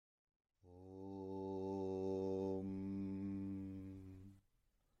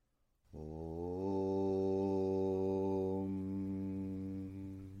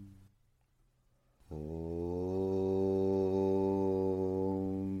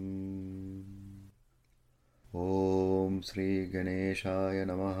Shri Ganeshaya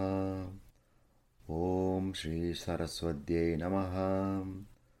Namaha. Om Shri Saraswatyai Namaha.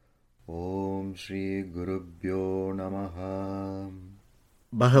 Om Shri Gurubhyo Namaha.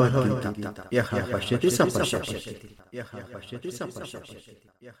 Bhagavad Gita Yaha Pashyati Sapashyati. Yaha Pashyati Sapashyati.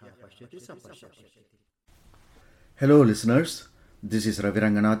 Yaha Pashyati Sapashyati. Hello listeners, this is Ravi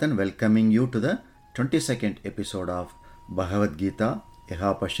Ranganathan welcoming you to the 22nd episode of Bhagavad Gita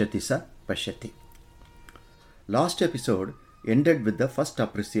Yaha Pashyati Sa Pashyati. Last episode ended with the first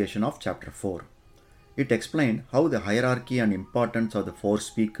appreciation of chapter 4. It explained how the hierarchy and importance of the four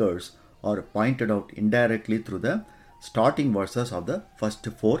speakers are pointed out indirectly through the starting verses of the first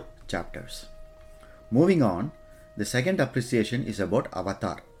four chapters. Moving on, the second appreciation is about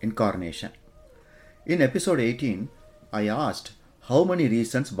avatar, incarnation. In episode 18, I asked how many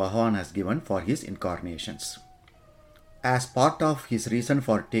reasons Bhagavan has given for his incarnations. As part of his reason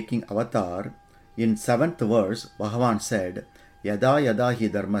for taking avatar, in 7th verse, Bhagavan said, Yada yada hi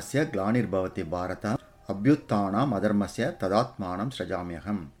dharmasya glanirbhavati bharata abhyuttanam adharmasya tadatmanam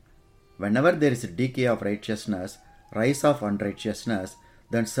srajamyaham. Whenever there is a decay of righteousness, rise of unrighteousness,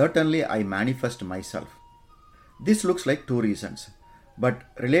 then certainly I manifest myself. This looks like two reasons, but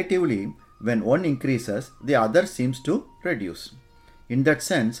relatively, when one increases, the other seems to reduce. In that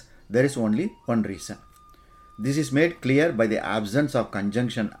sense, there is only one reason. This is made clear by the absence of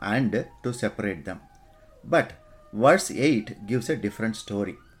conjunction and to separate them. But verse 8 gives a different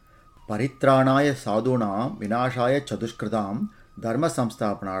story. Paritranaya sadhunam vinashaya chadushkritam dharma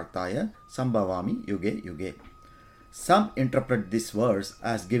samsthapanarthaya sambhavami yuge yuge. Some interpret this verse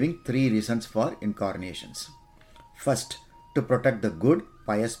as giving three reasons for incarnations. First, to protect the good,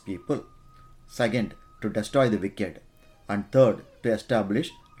 pious people. Second, to destroy the wicked. And third, to establish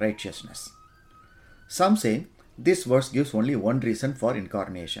righteousness. Some say this verse gives only one reason for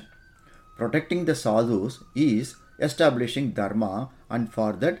incarnation. Protecting the sadhus is establishing dharma, and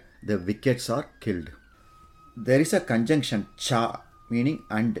for that the wickeds are killed. There is a conjunction cha, meaning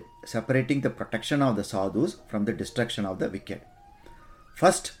and, separating the protection of the sadhus from the destruction of the wicked.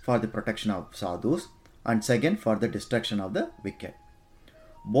 First for the protection of sadhus and second for the destruction of the wicked.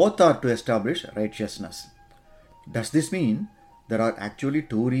 Both are to establish righteousness. Does this mean there are actually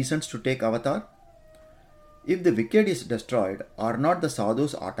two reasons to take avatar? If the wicked is destroyed, are not the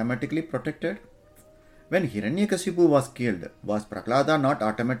sadhus automatically protected? When Hiranyakasipu was killed, was Prahlada not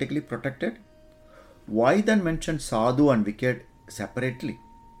automatically protected? Why then mention sadhu and wicked separately?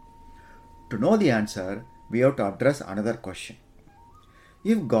 To know the answer, we have to address another question.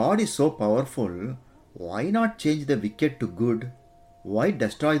 If God is so powerful, why not change the wicked to good? Why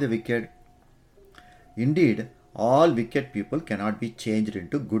destroy the wicked? Indeed, all wicked people cannot be changed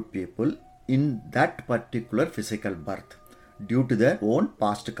into good people in that particular physical birth due to their own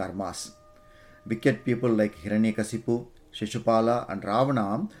past karmas. Wicked people like Hiranyakasipu, Shishupala and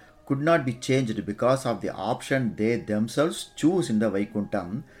Ravana could not be changed because of the option they themselves choose in the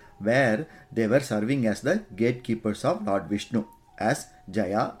Vaikuntham, where they were serving as the gatekeepers of Lord Vishnu as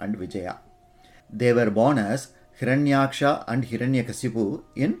Jaya and Vijaya. They were born as Hiranyaksha and Hiranyakasipu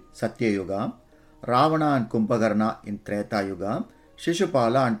in Satya Yuga, Ravana and Kumbhakarna in Treta Yuga,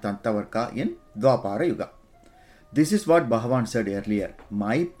 Shishupala and Tantavarka in Dwapara Yuga. This is what Bhagavan said earlier.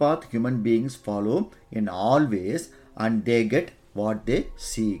 My path human beings follow in all ways and they get what they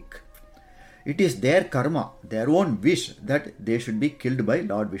seek. It is their karma, their own wish that they should be killed by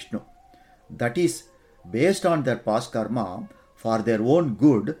Lord Vishnu. That is, based on their past karma, for their own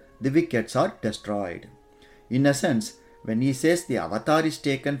good, the wickeds are destroyed. In a sense, when he says the avatar is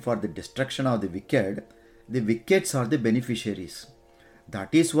taken for the destruction of the wickeds are the beneficiaries.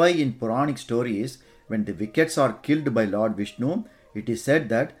 That is why in Puranic stories, when the wickeds are killed by Lord Vishnu, it is said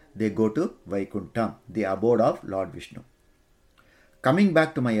that they go to Vaikuntham, the abode of Lord Vishnu. Coming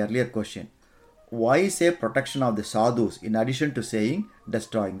back to my earlier question, why say protection of the sadhus in addition to saying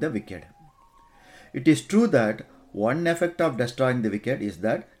destroying the wicked? It is true that one effect of destroying the wicked is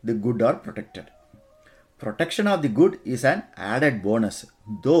that the good are protected. Protection of the good is an added bonus,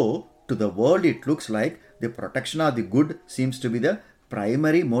 though to the world it looks like the protection of the good seems to be the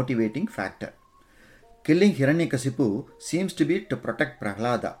primary motivating factor. Killing Hiranyakasipu seems to be to protect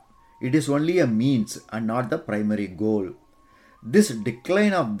Prahlada. It is only a means and not the primary goal. This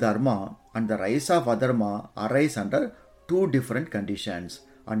decline of dharma and the rise of adharma arise under two different conditions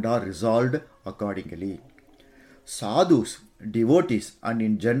and are resolved accordingly. Sadhus, devotees and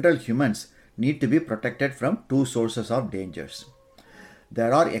in general humans need to be protected from two sources of dangers.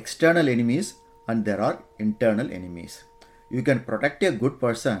 There are external enemies and there are internal enemies. You can protect a good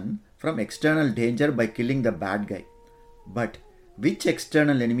person from external danger by killing the bad guy. But which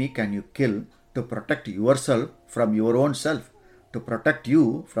external enemy can you kill to protect yourself from your own self, to protect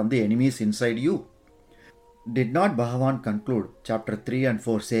you from the enemies inside you. Did not Bhagavan conclude chapter 3 and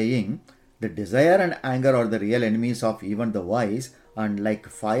 4 saying, the desire and anger are the real enemies of even the wise, and like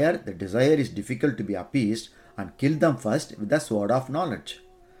fire, the desire is difficult to be appeased, and kill them first with the sword of knowledge.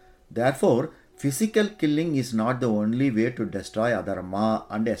 Therefore, physical killing is not the only way to destroy adharma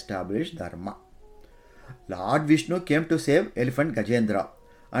and establish dharma. Lord Vishnu came to save elephant Gajendra,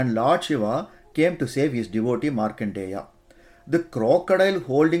 and Lord Shiva came to save his devotee Markandeya. The crocodile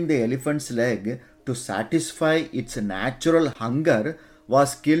holding the elephant's leg to satisfy its natural hunger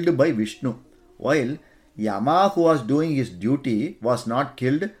was killed by Vishnu, while Yama, who was doing his duty, was not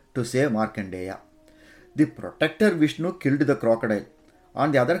killed to save Markandeya. The protector Vishnu killed the crocodile.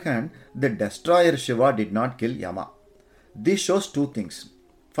 On the other hand, the destroyer Shiva did not kill Yama. This shows two things.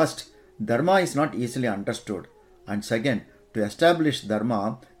 First, dharma is not easily understood, and second, to establish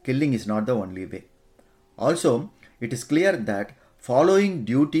dharma, killing is not the only way. Also, it is clear that following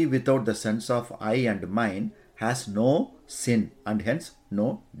duty without the sense of I and mine has no sin and hence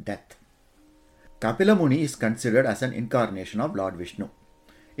no death. Kapila Muni is considered as an incarnation of Lord Vishnu.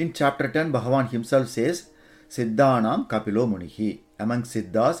 In chapter 10, Bhagavan himself says, Siddhanam Kapilo Munihi. Among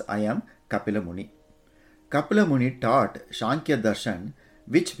Siddhas, I am Kapila Muni. Kapila Muni taught Sankhya Darshan,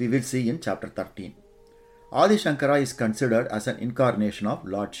 which we will see in chapter 13. Adi Shankara is considered as an incarnation of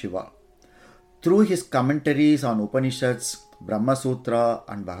Lord Shiva. Through his commentaries on Upanishads, Brahma Sutra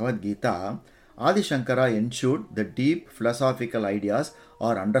and Bhagavad Gita, Adi Shankara ensured the deep philosophical ideas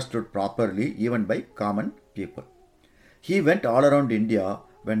are understood properly even by common people. He went all around India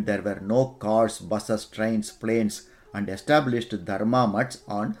when there were no cars, buses, trains, planes, and established dharma mutts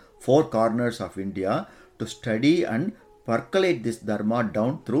on 4 corners of India to study and percolate this dharma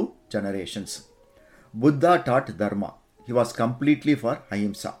down through generations. Buddha taught dharma. He was completely for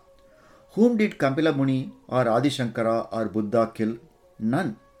ahimsa. Whom did Kapila Muni or Adi Shankara or Buddha kill?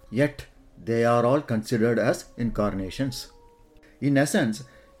 None. Yet they are all considered as incarnations. In essence,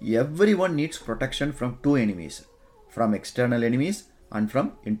 everyone needs protection from 2 enemies, from external enemies and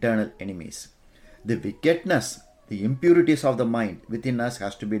from internal enemies. The wickedness, the impurities of the mind within us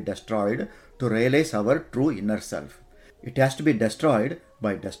has to be destroyed to realize our true inner self. It has to be destroyed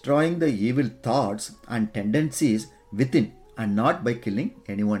by destroying the evil thoughts and tendencies within and not by killing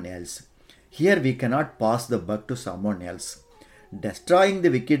anyone else. Here we cannot pass the buck to someone else. Destroying the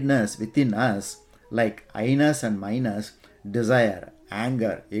wickedness within us, like I-ness and minus, desire,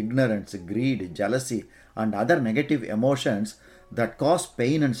 anger, ignorance, greed, jealousy, and other negative emotions that cause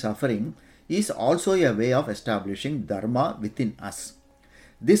pain and suffering, is also a way of establishing dharma within us.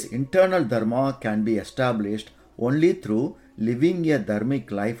 This internal dharma can be established only through living a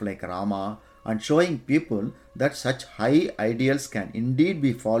dharmic life like Rama and showing people that such high ideals can indeed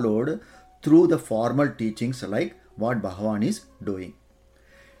be followed through the formal teachings like what Bhagavan is doing.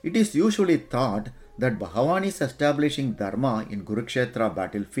 It is usually thought that Bhagavan is establishing dharma in Kurukshetra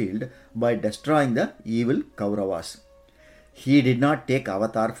battlefield by destroying the evil Kauravas. He did not take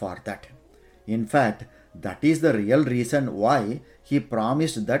avatar for that. In fact, that is the real reason why he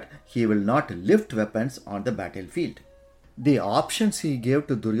promised that he will not lift weapons on the battlefield. The options he gave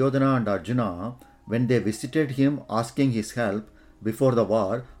to Duryodhana and Arjuna when they visited him asking his help before the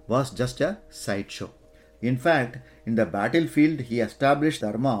war was just a sideshow. In fact, in the battlefield he established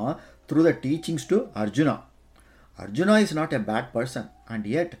dharma through the teachings to Arjuna. Arjuna is not a bad person, and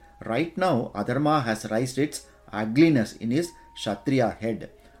yet right now adharma has raised its ugliness in his Kshatriya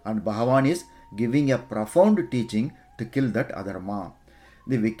head, and Bhagavan is giving a profound teaching to kill that adharma.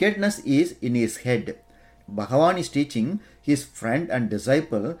 The wickedness is in his head. Bhagavan is teaching his friend and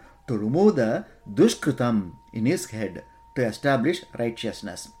disciple to remove the dushkritam in his head to establish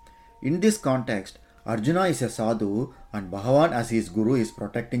righteousness. In this context, Arjuna is a sadhu and Bhagavan as his guru is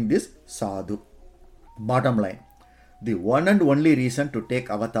protecting this sadhu. Bottom line, the one and only reason to take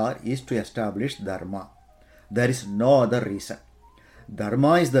avatar is to establish dharma. There is no other reason.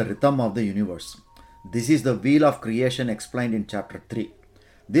 Dharma is the rhythm of the universe. This is the wheel of creation explained in chapter 3.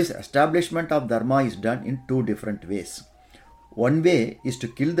 This establishment of dharma is done in 2 different ways. One way is to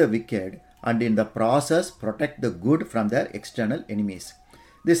kill the wicked and in the process protect the good from their external enemies.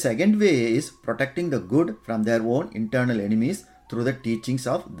 The second way is protecting the good from their own internal enemies through the teachings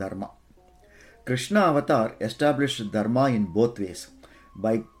of dharma. Krishna avatar established dharma in both ways,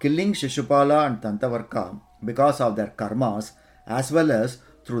 by killing Shishupala and Tantavarka because of their karmas, as well as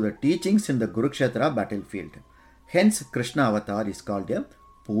through the teachings in the Kurukshetra battlefield. Hence, Krishna avatar is called a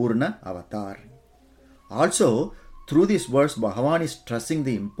Purna avatar. Also, through this verse, Bhagavan is stressing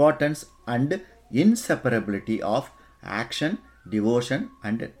the importance and inseparability of action, devotion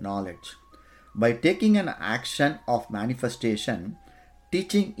and knowledge. By taking an action of manifestation,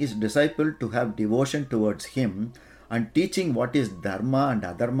 teaching his disciple to have devotion towards him, and teaching what is dharma and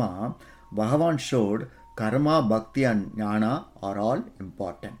adharma, Bhagavan showed karma, bhakti and jnana are all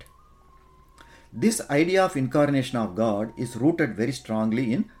important. This idea of incarnation of God is rooted very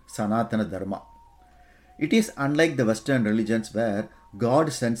strongly in Sanatana Dharma. It is unlike the Western religions where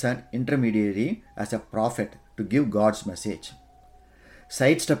God sends an intermediary as a prophet to give God's message.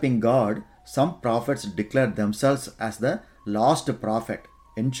 Sidestepping God, some prophets declare themselves as the last prophet,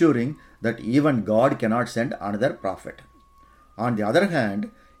 ensuring that even God cannot send another prophet. On the other hand,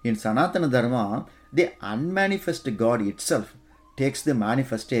 in Sanatana Dharma, the unmanifest God itself takes the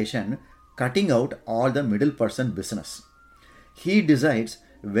manifestation, cutting out all the middle person business. He decides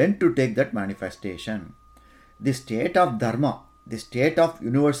when to take that manifestation. The state of Dharma, the state of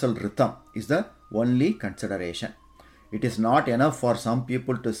universal rhythm, is the only consideration. It is not enough for some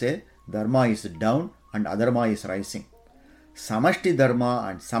people to say Dharma is down and Adharma is rising. Samashti Dharma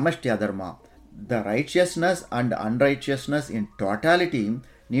and Samashti Adharma, the righteousness and unrighteousness in totality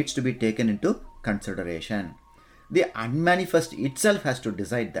needs to be taken into consideration. The unmanifest itself has to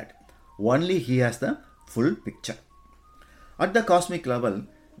decide that. Only he has the full picture. At the cosmic level,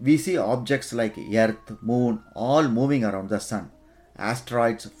 we see objects like Earth, Moon, all moving around the Sun,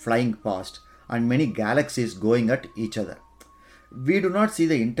 asteroids flying past, and many galaxies going at each other. We do not see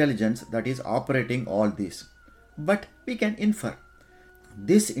the intelligence that is operating all these, but we can infer.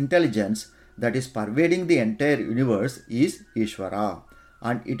 This intelligence that is pervading the entire universe is Ishvara,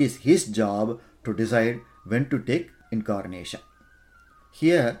 and it is his job to decide when to take incarnation.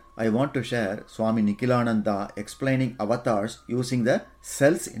 Here, I want to share Swami Nikhilananda explaining avatars using the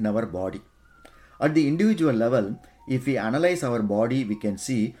cells in our body. At the individual level, if we analyze our body, we can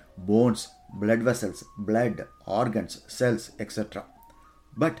see bones, blood vessels, blood, organs, cells, etc.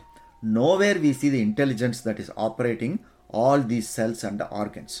 But nowhere we see the intelligence that is operating all these cells and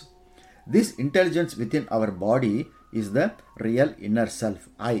organs. This intelligence within our body is the real inner self,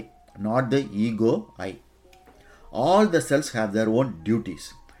 I, not the ego, I. All the cells have their own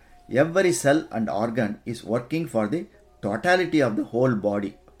duties. Every cell and organ is working for the totality of the whole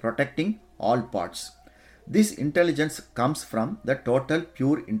body, protecting all parts. This intelligence comes from the total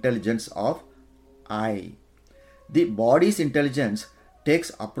pure intelligence of I. The body's intelligence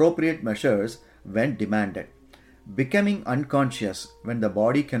takes appropriate measures when demanded, becoming unconscious when the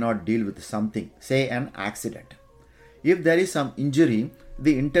body cannot deal with something, say an accident. If there is some injury,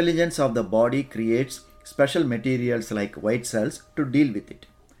 the intelligence of the body creates special materials like white cells to deal with it.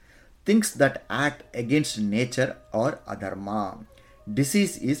 Things that act against nature are adharma.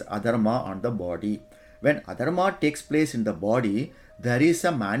 Disease is adharma on the body. When adharma takes place in the body, there is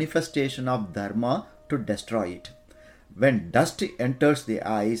a manifestation of dharma to destroy it. When dust enters the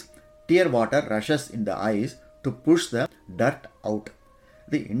eyes, tear water rushes in the eyes to push the dirt out.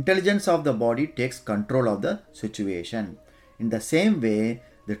 The intelligence of the body takes control of the situation. In the same way,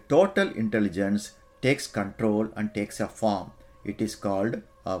 the total intelligence takes control and takes a form. It is called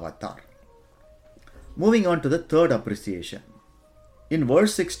avatar. Moving on to the third appreciation. In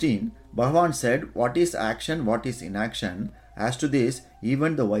verse 16, Bhagavan said, what is action, what is inaction? As to this,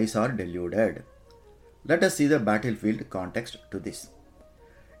 even the wise are deluded. Let us see the battlefield context to this.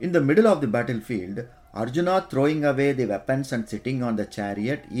 In the middle of the battlefield, Arjuna throwing away the weapons and sitting on the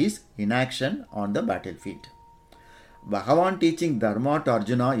chariot is inaction on the battlefield. Bhagavan teaching Dharma to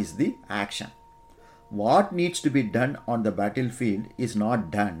Arjuna is the action. What needs to be done on the battlefield is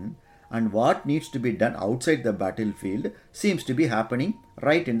not done, and what needs to be done outside the battlefield seems to be happening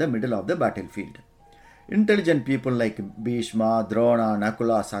right in the middle of the battlefield. Intelligent people like Bhishma, Drona,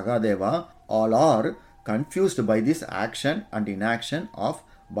 Nakula, Sahadeva all are confused by this action and inaction of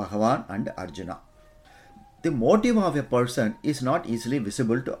Bhagavan and Arjuna. The motive of a person is not easily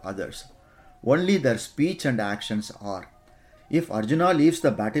visible to others. Only their speech and actions are. If Arjuna leaves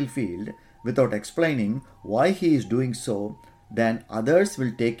the battlefield without explaining why he is doing so, then others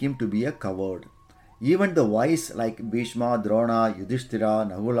will take him to be a coward. Even the wise like Bhishma, Drona, Yudhishthira,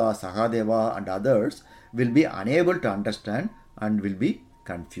 Nahula, Sahadeva and others will be unable to understand and will be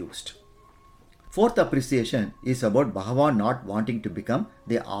confused. Fourth appreciation is about Bhagavan not wanting to become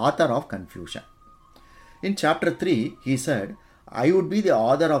the author of confusion. In chapter 3, he said, I would be the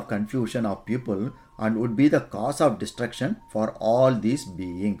author of confusion of people and would be the cause of destruction for all these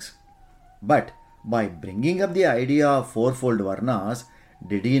beings. But by bringing up the idea of fourfold varnas,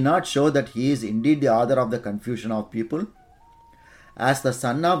 did he not show that he is indeed the author of the confusion of people? As the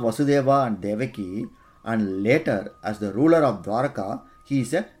son of Vasudeva and Devaki, and later as the ruler of Dwaraka, he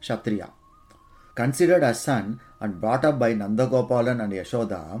is a Kshatriya. Considered as son and brought up by Nandagopalan and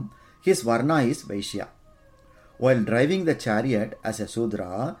Yashoda, his Varna is Vaishya. While driving the chariot as a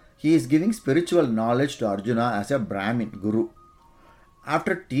Sudra, he is giving spiritual knowledge to Arjuna as a Brahmin Guru.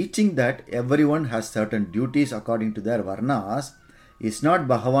 After teaching that everyone has certain duties according to their Varnas, is not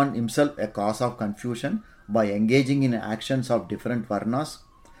Bhagavan himself a cause of confusion by engaging in actions of different Varnas?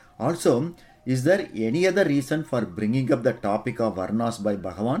 Also, is there any other reason for bringing up the topic of Varnas by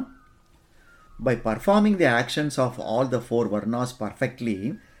Bhagavan? By performing the actions of all the four Varnas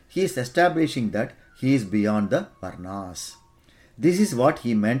perfectly, he is establishing that he is beyond the Varnas. This is what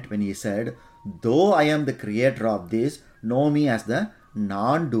he meant when he said, "Though I am the creator of this, know me as the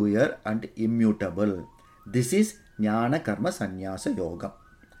non-doer and immutable." This is Jnana Karma Sannyasa Yoga.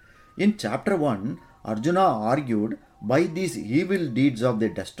 In chapter 1, Arjuna argued by these evil deeds of the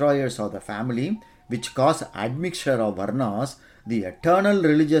destroyers of the family, which cause admixture of Varnas, the eternal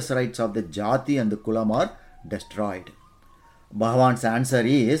religious rights of the Jati and the Kulam are destroyed. Bhagavan's answer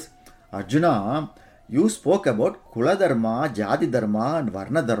is, Arjuna, you spoke about Kula Dharma, Jati Dharma and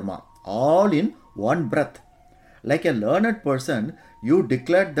Varna Dharma all in one breath. Like a learned person, you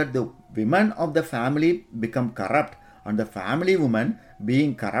declared that the women of the family become corrupt, and the family woman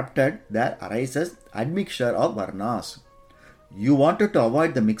being corrupted, there arises admixture of Varnas. You wanted to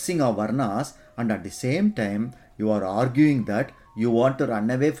avoid the mixing of Varnas, and at the same time you are arguing that you want to run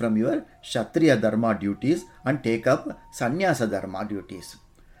away from your Kshatriya Dharma duties and take up Sannyasa Dharma duties.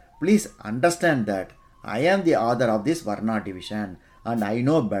 Please understand that I am the author of this Varna division and I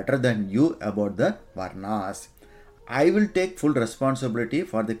know better than you about the Varnas. I will take full responsibility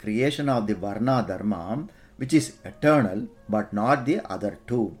for the creation of the Varna Dharma, which is eternal but not the other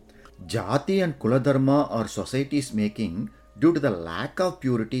two. Jati and Kula Dharma are society's making due to the lack of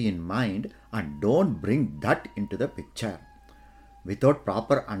purity in mind, and don't bring that into the picture. Without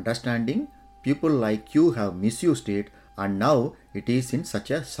proper understanding, people like you have misused it, and now it is in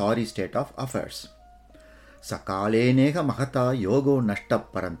such a sorry state of affairs. Sakaleneka mahata yogo nashta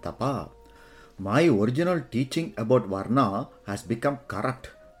parantapa. My original teaching about Varna has become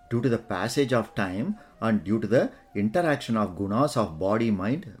corrupt due to the passage of time and due to the interaction of gunas of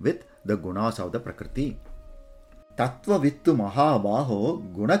body-mind with the gunas of the Prakriti. Tattva vittu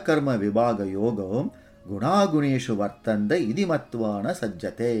mahabaho gunakarma vibhaga yoga gunaguneshu vartanda idimatvana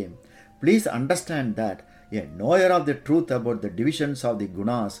sajjate. Please understand that a knower of the truth about the divisions of the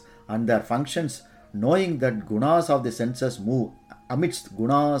gunas and their functions, knowing that gunas of the senses move amidst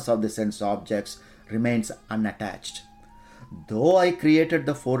gunas of the sense objects, remains unattached. Though I created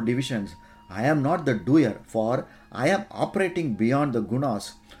the four divisions, I am not the doer, for I am operating beyond the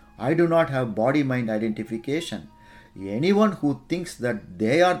gunas. I do not have body-mind identification. Anyone who thinks that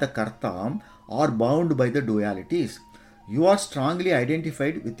they are the karta are bound by the dualities. You are strongly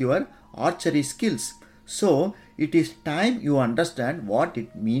identified with your archery skills, so it is time you understand what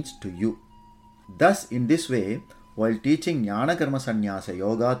it means to you. Thus, in this way, while teaching Jnana Karma Sannyasa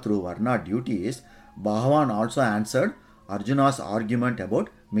Yoga through Varna duties, Bhagavan also answered Arjuna's argument about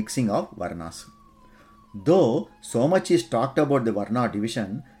mixing of Varnas. Though so much is talked about the Varna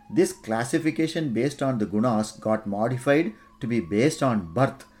division, this classification based on the gunas got modified to be based on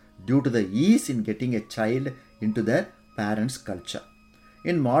birth due to the ease in getting a child into their parents' culture.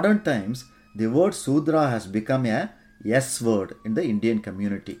 In modern times, the word Sudra has become a yes word in the Indian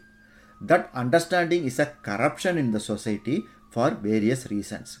community. That understanding is a corruption in the society for various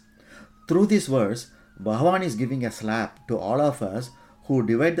reasons. Through this verse, Bhagavan is giving a slap to all of us who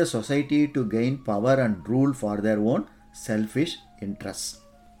divide the society to gain power and rule for their own selfish interests.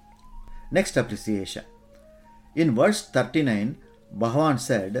 Next appreciation. In verse 39, Bhagavan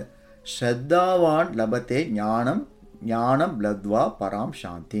said, Shraddhavan labate jnanam bladva param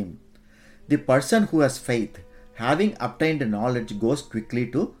shantim. The person who has faith, having obtained knowledge, goes quickly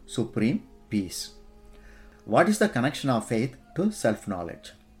to supreme peace. What is the connection of faith to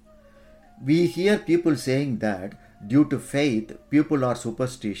self-knowledge? We hear people saying that due to faith, people are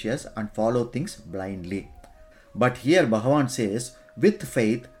superstitious and follow things blindly. But here Bhagavan says, with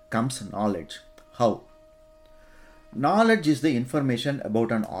faith comes knowledge. How? Knowledge is the information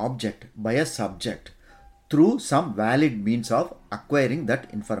about an object by a subject through some valid means of acquiring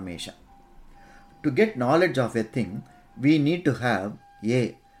that information. To get knowledge of a thing, we need to have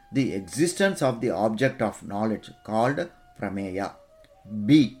A. the existence of the object of knowledge called prameya.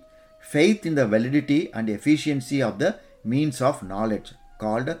 B. faith in the validity and efficiency of the means of knowledge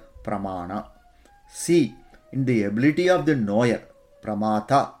called pramana. C. in the ability of the knower,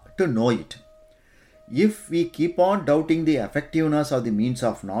 pramata, to know it. If we keep on doubting the effectiveness of the means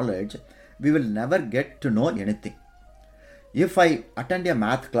of knowledge, we will never get to know anything. If I attend a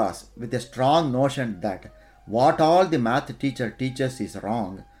math class with a strong notion that what all the math teacher teaches is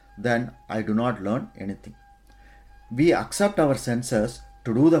wrong, then I do not learn anything. We accept our senses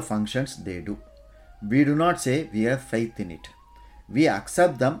to do the functions they do. We do not say we have faith in it. We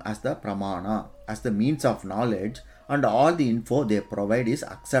accept them as the pramana, as the means of knowledge, and all the info they provide is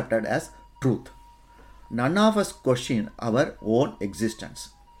accepted as truth. None of us question our own existence.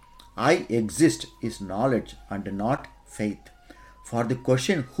 I exist is knowledge and not faith. For the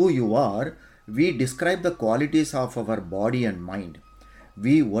question who you are, we describe the qualities of our body and mind.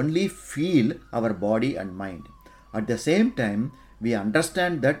 We only feel our body and mind. At the same time, we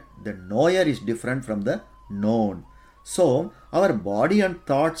understand that the knower is different from the known. So, our body and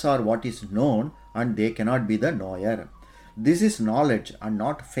thoughts are what is known and they cannot be the knower. This is knowledge and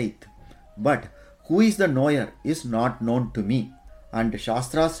not faith. But who is the knower is not known to me. And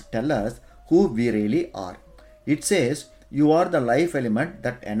Shastras tell us who we really are. It says, you are the life element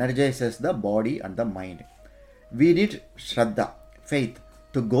that energizes the body and the mind. We need Shraddha, faith,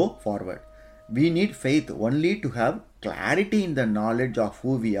 to go forward. We need faith only to have clarity in the knowledge of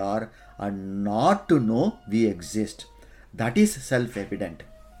who we are and not to know we exist. That is self-evident.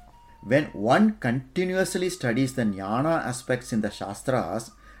 When one continuously studies the jnana aspects in the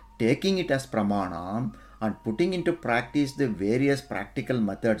Shastras, taking it as pramana and putting into practice the various practical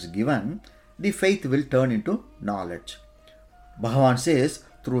methods given, the faith will turn into knowledge. Bhagavan says,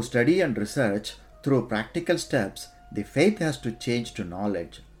 through study and research, through practical steps, the faith has to change to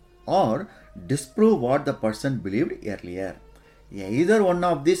knowledge or disprove what the person believed earlier. Either one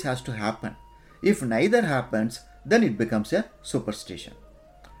of these has to happen. If neither happens, then it becomes a superstition.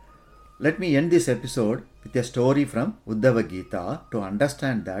 Let me end this episode with a story from Uddhava Gita to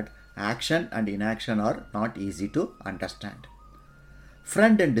understand that action and inaction are not easy to understand.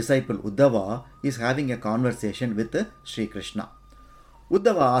 Friend and disciple Uddhava is having a conversation with Shri Krishna.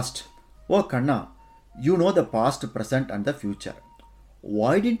 Uddhava asked, "O Kanna, you know the past, present and the future.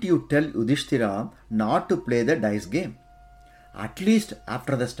 Why didn't you tell Yudhishthira not to play the dice game? At least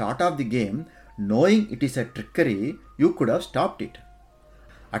after the start of the game, knowing it is a trickery, you could have stopped it.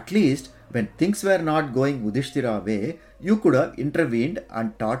 At least when things were not going Yudhishthira way, you could have intervened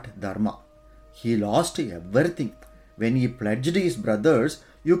and taught dharma. He lost everything. When he pledged his brothers,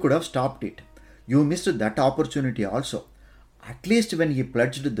 you could have stopped it. You missed that opportunity also. At least when he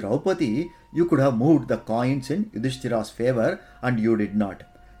pledged Draupadi, you could have moved the coins in Yudhishthira's favor and you did not.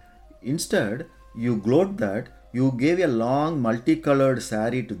 Instead, you gloat that you gave a long multicolored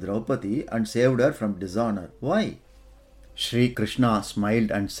saree to Draupadi and saved her from dishonor. Why?" Shri Krishna smiled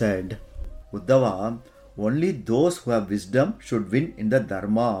and said, "Uddhava, only those who have wisdom should win in the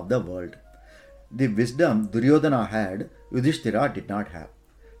dharma of the world. The wisdom Duryodhana had, Yudhishthira did not have.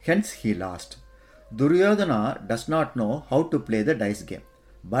 Hence he lost. Duryodhana does not know how to play the dice game,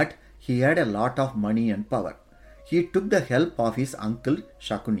 but he had a lot of money and power. He took the help of his uncle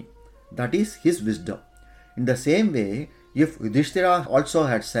Shakuni. That is his wisdom. In the same way, if Yudhishthira also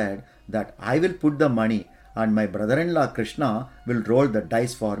had said that I will put the money and my brother-in-law Krishna will roll the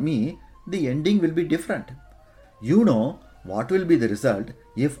dice for me, the ending will be different. You know what will be the result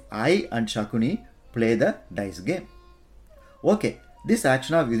if I and Shakuni play the dice game. Okay, this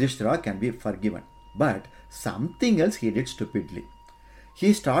action of Yudhishthira can be forgiven, but something else he did stupidly.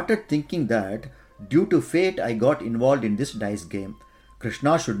 He started thinking that due to fate I got involved in this dice game.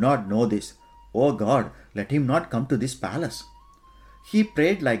 Krishna should not know this. Oh God, let him not come to this palace. He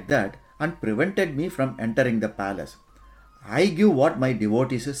prayed like that and prevented me from entering the palace. I give what my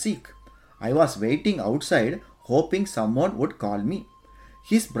devotees seek. I was waiting outside hoping someone would call me.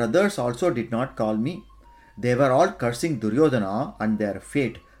 His brothers also did not call me. They were all cursing Duryodhana and their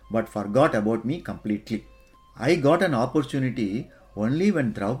fate but forgot about me completely. I got an opportunity only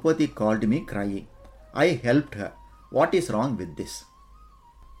when Draupadi called me crying. I helped her. What is wrong with this?"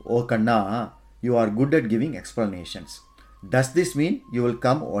 "Oh Kanna, you are good at giving explanations. Does this mean you will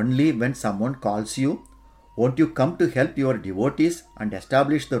come only when someone calls you? Won't you come to help your devotees and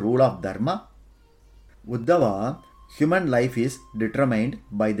establish the rule of dharma?" Uddhava, human life is determined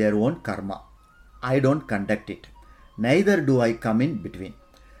by their own karma. I don't conduct it. Neither do I come in between.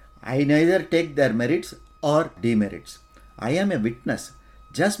 I neither take their merits or demerits. I am a witness.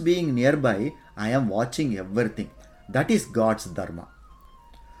 Just being nearby, I am watching everything. That is God's dharma.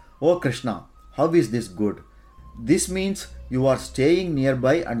 "Oh Krishna, how is this good? This means you are staying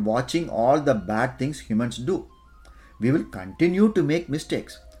nearby and watching all the bad things humans do. We will continue to make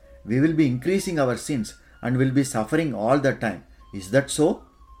mistakes. We will be increasing our sins and will be suffering all the time. Is that so?"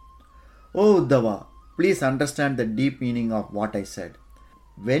 "Oh Uddhava, please understand the deep meaning of what I said.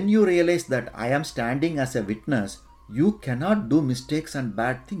 When you realize that I am standing as a witness, you cannot do mistakes and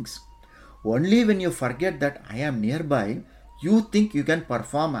bad things. Only when you forget that I am nearby, You think you can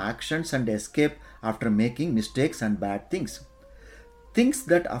perform actions and escape after making mistakes and bad things. Things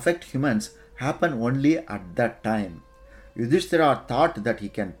that affect humans happen only at that time. Yudhishthira thought that he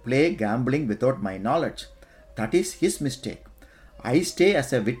can play gambling without my knowledge. That is his mistake. I stay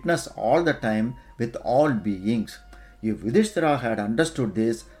as a witness all the time with all beings. If Yudhishthira had understood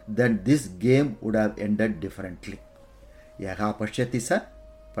this, then this game would have ended differently. Yaha pashyati sa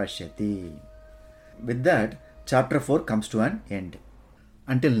pashyati. With that, chapter 4 comes to an end.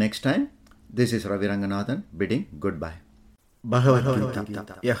 Until next time, this is Ravi Ranganathan bidding goodbye. Bhagavan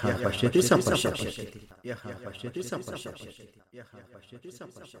Gita. Yaha pashyati sa pashyati. Yaha pashyati sa pashyati. Yaha pashyati sa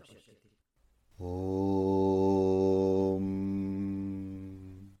pashyati. Oh.